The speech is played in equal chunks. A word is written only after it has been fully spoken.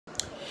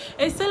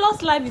A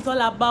sailor's life is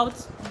all about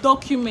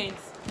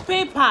documents,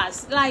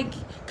 papers. Like,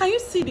 can you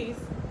see this?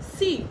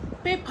 See,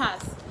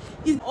 papers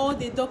is all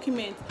the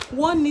documents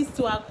one needs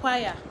to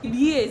acquire.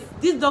 Yes,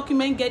 this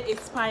document get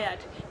expired.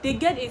 They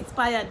get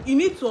expired. You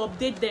need to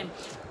update them.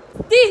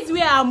 This is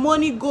where our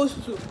money goes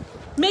to.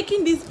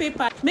 Making this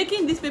paper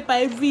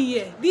every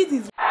year. This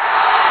is.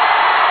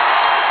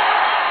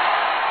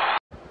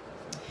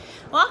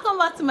 Welcome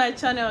back to my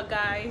channel,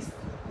 guys.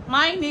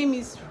 My name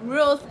is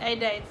Rose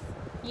Edet.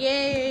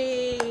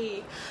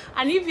 Yay!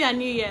 And if you are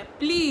new here,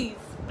 please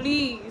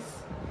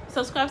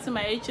subscribe to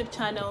my YouTube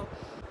channel.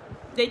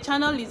 The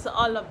channel is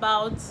all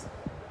about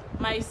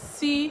my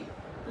sea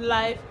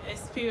life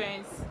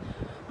experience,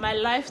 my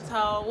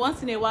lifestyle.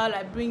 Once in a while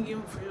I bring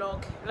in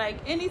vlog, like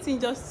anything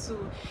just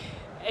to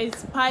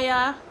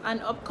inspire an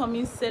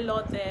upcoming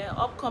sailor there,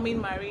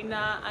 upcoming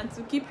mariner, and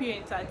to keep you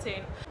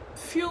entertained.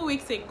 Few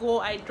weeks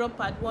ago I dropped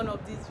part 1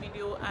 of this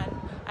video,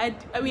 and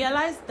I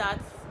realized that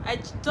I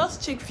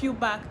just checked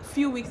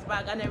few weeks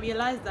back, and I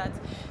realized that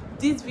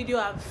this video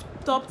have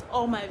topped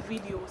all my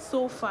videos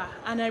so far,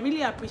 and I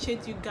really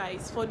appreciate you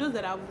guys. For those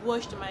that have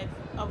watched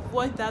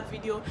that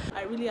video,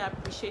 I really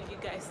appreciate you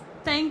guys.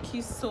 Thank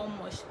you so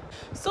much.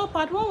 So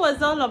part 1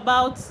 was all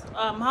about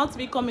how to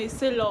become a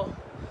sailor,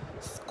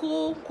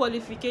 school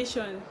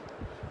qualification,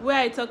 where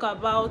I talk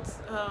about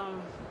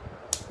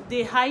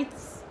the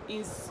heights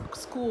in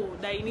school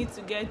that you need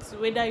to get to,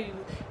 whether you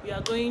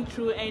are going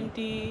through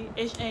ND,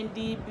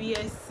 HND,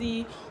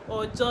 BSc,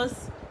 or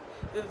just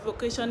a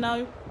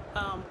vocational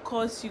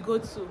course you go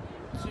to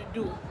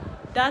do.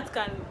 That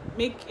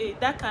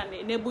can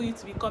enable you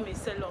to become a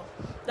sailor.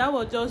 That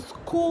was just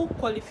school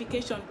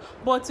qualification.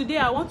 But today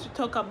I want to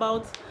talk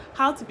about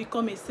how to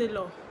become a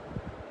sailor.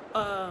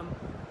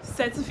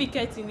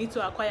 Certificate you need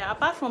to acquire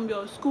apart from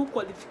your school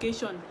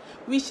qualification,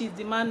 which is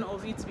demand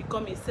of you to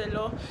become a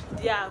sailor.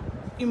 There are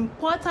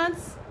important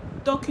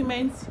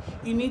documents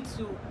you need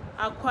to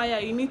acquire,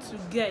 you need to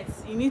get,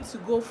 you need to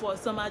go for.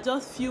 Some are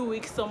just few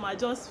weeks, some are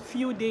just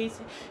few days,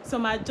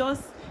 some are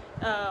just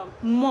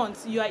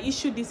months. You are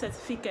issued this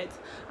certificate,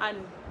 and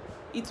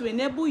it will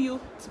enable you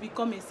to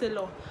become a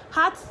sailor.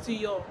 Add to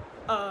your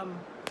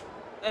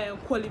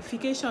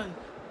qualification,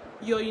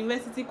 your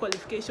university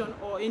qualification,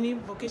 or any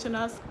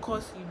vocational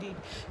course you did.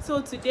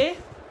 So today,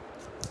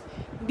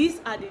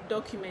 these are the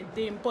documents,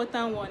 the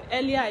important one.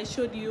 Earlier I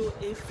showed you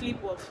a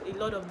flip of a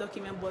lot of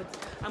documents, but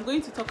I'm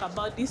going to talk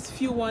about these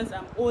few ones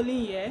I'm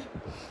holding here.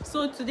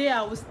 So today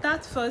I will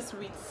start first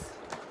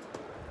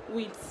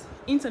with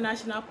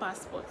international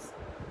passports.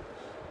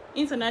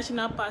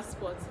 International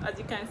passports, as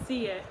you can see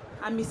here,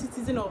 I'm a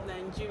citizen of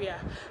Nigeria,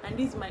 and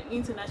this is my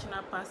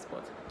international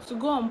passport to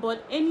go on board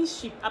any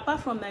ship apart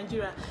from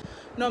Nigeria.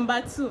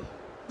 Number 2,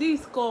 this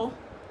is called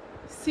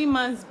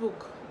Seaman's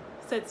Book,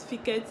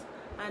 Certificate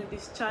and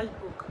Discharge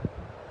Book.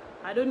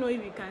 I don't know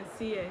if you can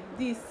see here.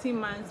 This is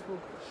Seaman's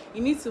Book.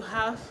 You need to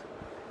have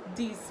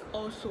this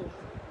also.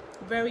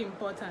 Very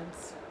important.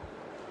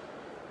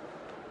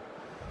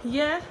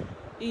 Here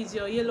is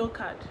your yellow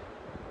card.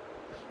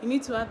 You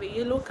need to have a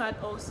yellow card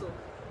also.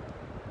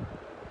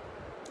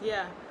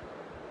 Yeah,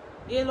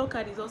 yellow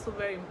card is also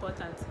very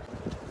important.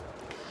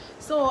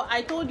 So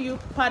I told you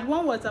part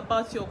 1 was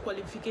about your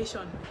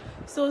qualification.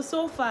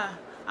 So far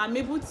I'm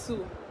able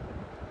to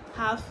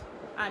have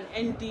an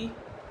ND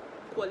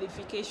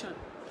qualification.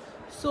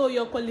 So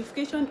your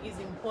qualification is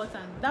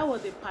important. That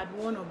was the part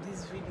 1 of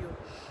this video.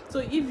 So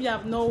if you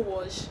have not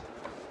watched,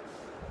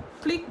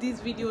 click this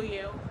video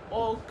here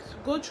or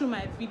go through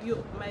my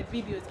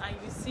videos, and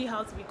you see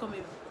how to become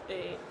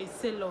a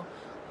sailor,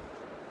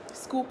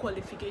 school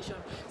qualification.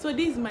 So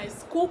this is my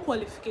school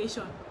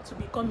qualification to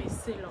become a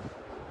sailor.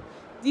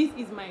 This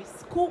is my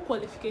school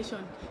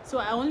qualification. So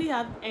I only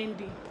have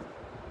ND,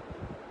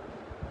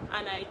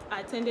 and I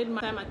attended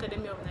Maritime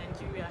Academy of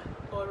Nigeria,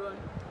 Oron.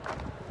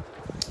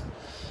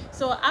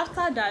 So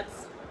after that,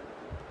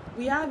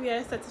 we have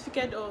here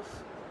certificate of,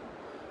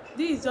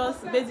 this is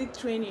just basic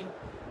training.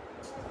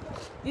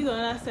 This is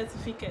another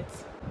certificate.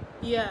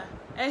 Yeah,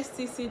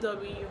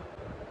 STCW.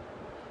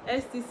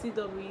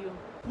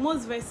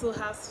 Most vessels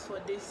has for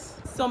this.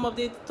 Some of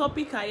the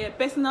topics are here: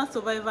 personal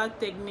survival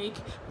technique,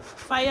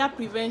 fire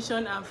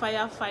prevention and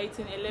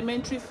firefighting,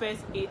 elementary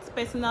first aid,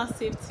 personal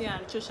safety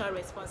and social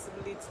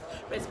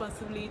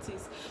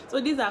responsibilities.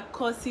 So these are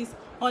courses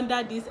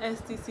under this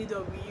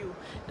STCW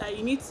that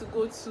you need to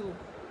go to.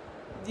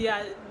 They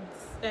are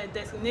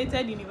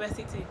designated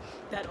university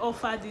that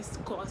offer this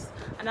course,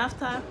 and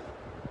after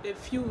a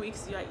few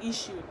weeks you are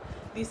issued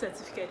this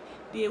certificate.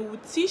 They will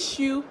teach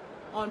you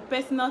on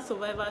personal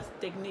survival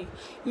technique.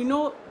 You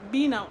know,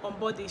 being on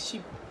board the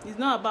ship is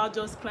not about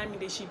just climbing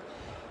the ship.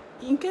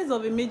 In case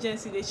of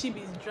emergency, the ship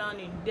is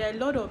drowning, there are a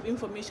lot of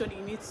information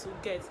you need to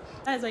get.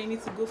 That's why you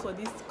need to go for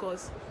this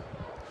course.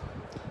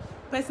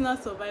 Personal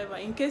survival.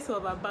 In case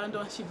of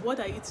abandoned ship, what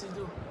are you to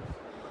do?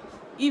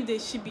 If the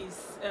ship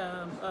is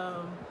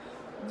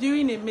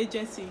during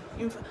emergency,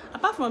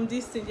 apart from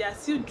this thing, there are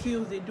still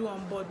drills they do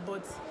on board,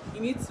 but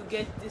you need to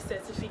get this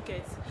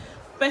certificate.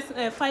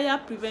 fire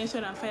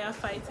prevention and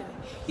firefighting.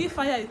 If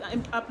fire is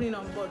happening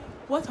on board,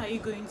 what are you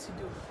going to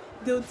do?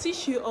 They'll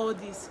teach you all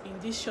this in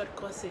these short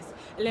courses.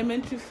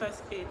 Elementary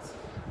first aid.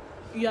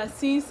 You are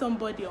seeing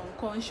somebody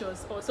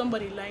unconscious or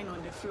somebody lying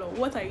on the floor.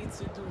 What are you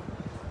to do?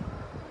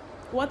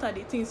 What are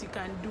the things you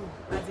can do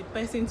as a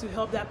person to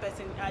help that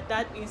person at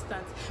that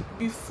instant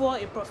before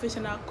a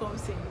professional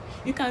comes in?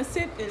 You can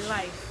save a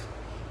life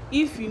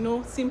if you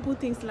know simple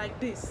things like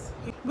this.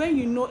 When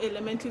you know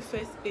elementary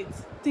first aid,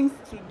 things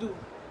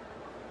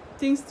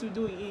to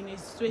do in a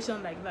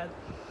situation like that.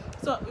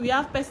 So we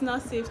have personal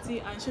safety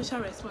and social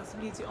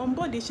responsibility. On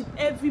board the ship,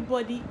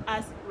 everybody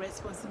has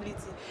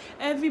responsibility.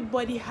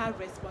 Everybody has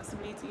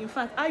responsibility. In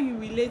fact, how you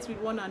relate with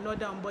one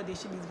another on board the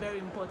ship is very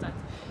important.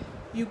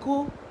 You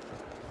go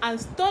and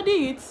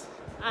study it,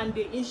 and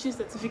they issue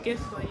certificate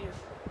for you.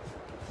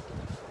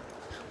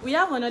 We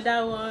have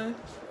another one,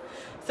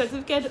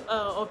 certificate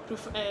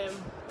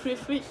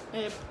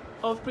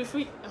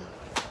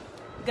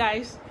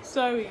guys,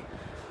 sorry,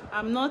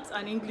 I'm not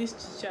an English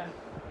teacher.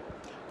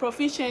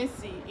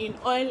 Proficiency in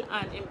oil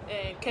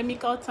and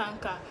chemical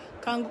tanker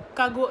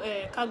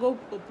cargo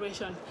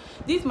operation.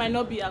 This might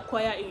not be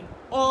acquired in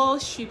all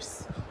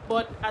ships,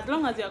 but as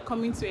long as you are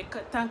coming to a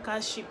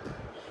tanker ship,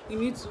 you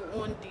need to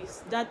own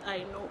this. That I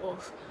know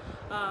of.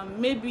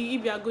 Maybe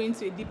if you are going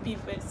to a DP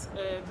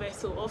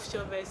vessel,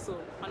 offshore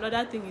vessel,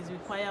 another thing is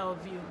required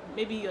of you.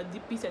 Maybe your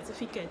DP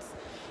certificates.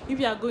 If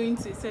you are going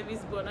to a service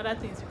boat, another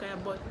thing is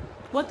required. But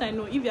what I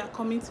know, if you are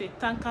coming to a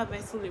tanker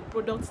vessel, a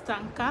product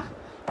tanker,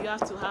 you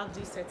have to have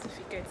this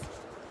certificate.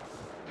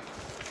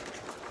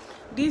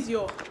 This is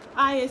your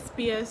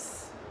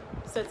ISPS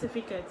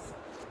certificate.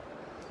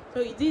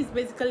 So this is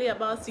basically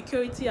about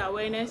security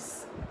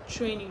awareness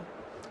training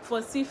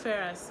for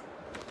seafarers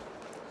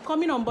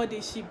coming on board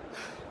the ship.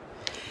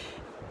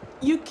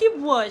 You keep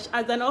watch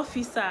as an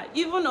officer,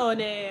 even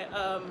on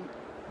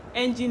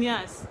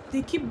engineers.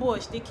 They keep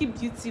watch, they keep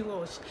duty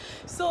watch.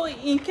 So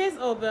in case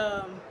of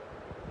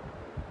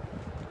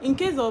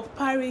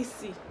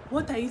piracy,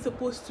 what are you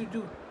supposed to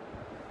do?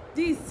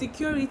 This is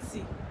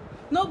security.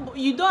 No,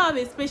 you don't have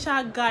a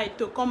special guide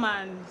to come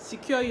and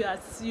secure you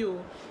as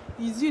you.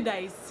 It's you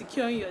that is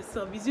securing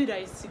yourself. It's you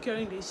that is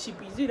securing the ship.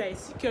 It's you that is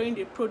securing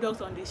the products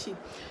on the ship.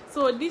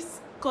 So this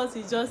course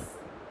is just,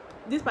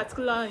 this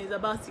particular one is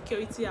about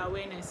security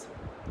awareness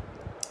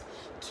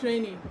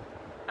training,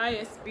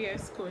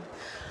 ISPS code.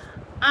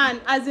 And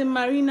as a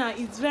mariner,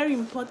 it's very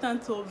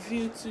important of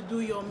you to do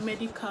your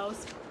medical.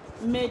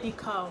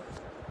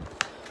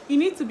 You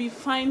need to be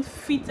fine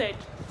fitted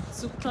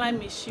to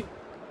climb a ship.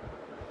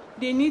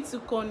 They need to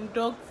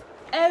conduct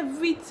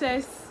every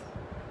test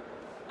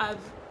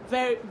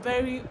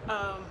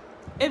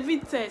every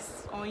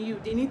test on you.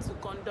 They need to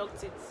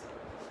conduct it.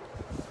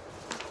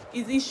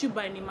 It's issued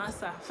by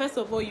NIMASA. First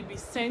of all, you'll be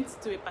sent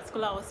to a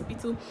particular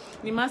hospital.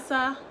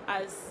 NIMASA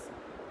has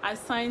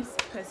assigned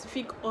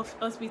specific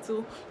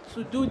hospital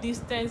to do this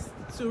test,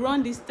 to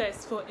run this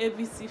test for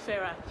every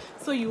seafarer.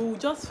 So you will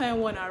just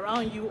find one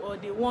around you or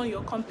the one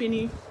your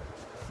company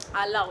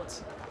allowed,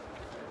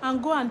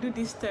 and go and do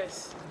this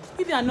test.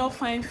 If you are not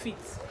fine fit,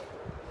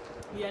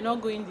 you are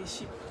not going the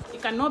ship. You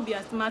cannot be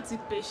asthmatic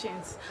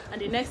patients and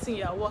the next thing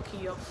you are walking,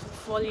 you're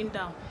falling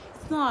down.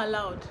 It's not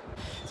allowed.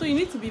 So you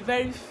need to be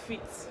very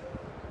fit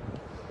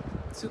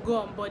to go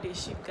on board a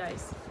ship,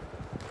 guys.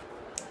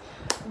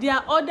 There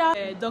are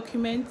other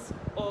documents,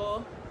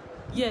 or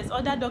yes,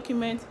 other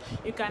documents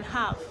you can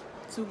have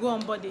to go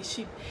on board a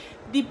ship,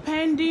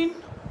 depending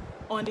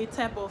on the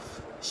type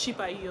of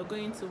ship you're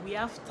going to. We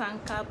have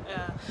tanker,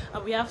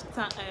 we have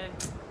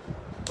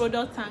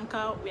product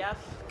tanker, we have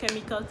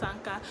chemical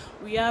tanker,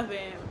 we have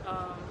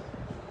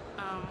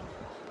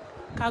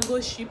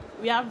cargo ship,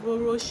 we have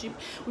ro-ro ship,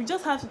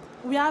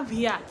 we have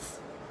yachts,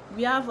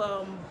 we have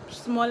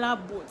smaller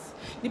boats.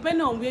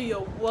 Depending on where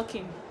you're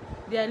working,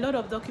 there are a lot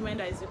of documents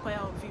that is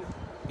required of you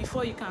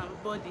before you can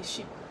board the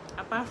ship,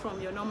 apart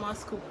from your normal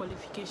school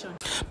qualification.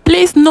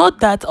 Please note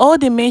that all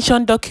the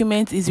mentioned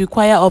documents is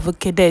required of a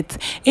cadet.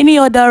 Any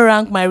other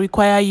rank might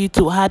require you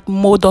to add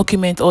more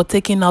documents or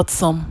taking out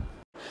some.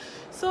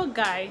 So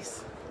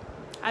guys,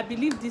 I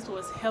believe this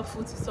was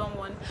helpful to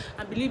someone.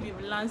 I believe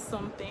you've learned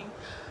something,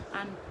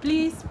 and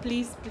please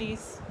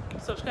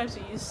subscribe to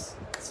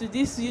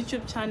this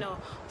YouTube channel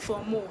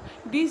for more.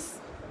 This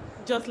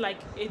just like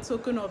a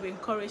token of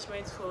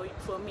encouragement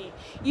for me.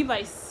 If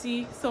I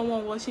see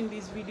someone watching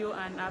this video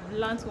and I've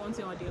learned one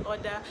thing or the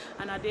other,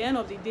 and at the end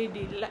of the day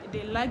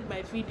they like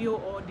my video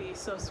or they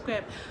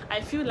subscribe,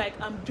 I feel like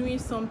I'm doing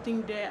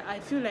something there. I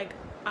feel like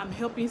I'm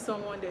helping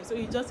someone there. So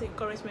it's just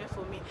encouragement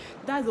for me.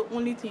 That's the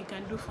only thing you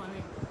can do for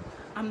me.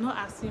 I'm not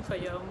asking for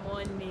your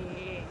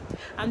money.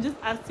 I'm just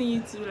asking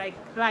you to like,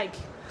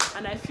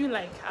 and I feel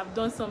like I've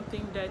done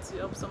something there to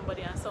help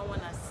somebody, and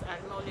someone has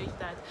acknowledged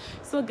that.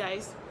 So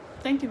guys,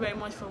 thank you very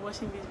much for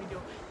watching this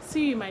video.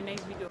 See you in my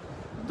next video.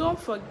 Don't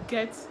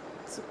forget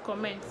to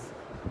comment.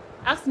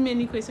 Ask me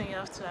any question you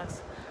have to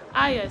ask.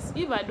 Yes,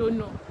 if I don't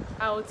know,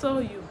 I will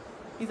tell you.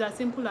 It's as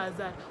simple as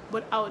that.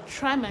 But I will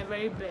try my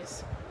very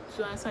best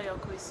to answer your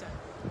question.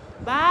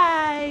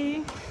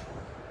 Bye.